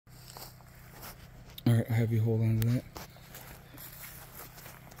All right, I'll have you hold on to that.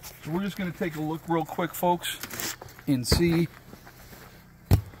 So we're just going to take a look real quick, folks, and see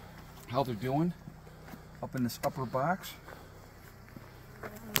how they're doing up in this upper box.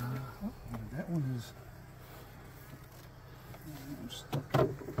 That one is stuck. That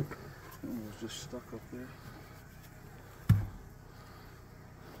one was just stuck up there.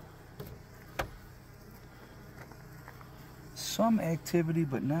 Some activity,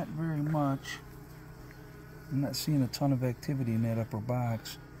 but not very much. I'm not seeing a ton of activity in that upper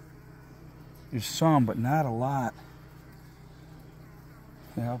box. There's some, but not a lot.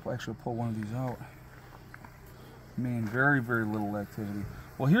 Yeah, I'll actually pull one of these out. Man, very, very little activity.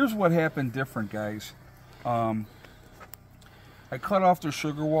 Well, here's what happened different, guys. I cut off their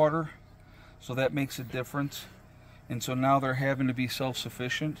sugar water, so that makes a difference. And so now they're having to be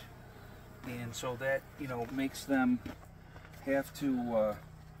self-sufficient. And so that, you know, makes them have to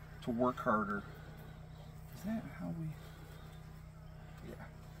work harder. Is that how we... Yeah.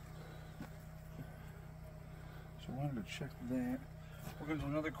 So I wanted to check that. We're going to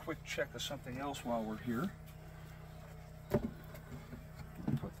do another quick check of something else while we're here.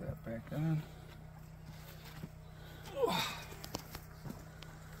 Put that back on.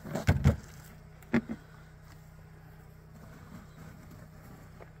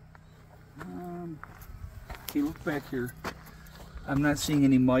 Okay, look back here. I'm not seeing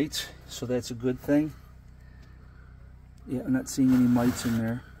any mites, so that's a good thing. Yeah, I'm not seeing any mites in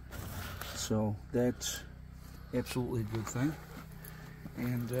there, so that's absolutely a good thing.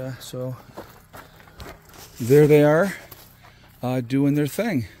 And so there they are, doing their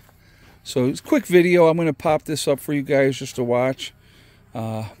thing. So it's a quick video. I'm going to pop this up for you guys just to watch.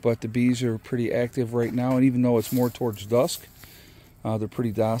 But the bees are pretty active right now, and even though it's more towards dusk, they're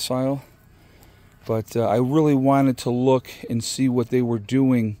pretty docile. But I really wanted to look and see what they were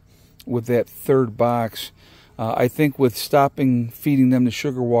doing with that third box. I think with stopping feeding them the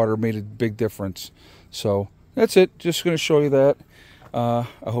sugar water made a big difference. So that's it. Just going to show you that. I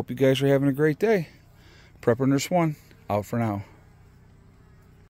hope you guys are having a great day. Prepper Nurse 1, out for now.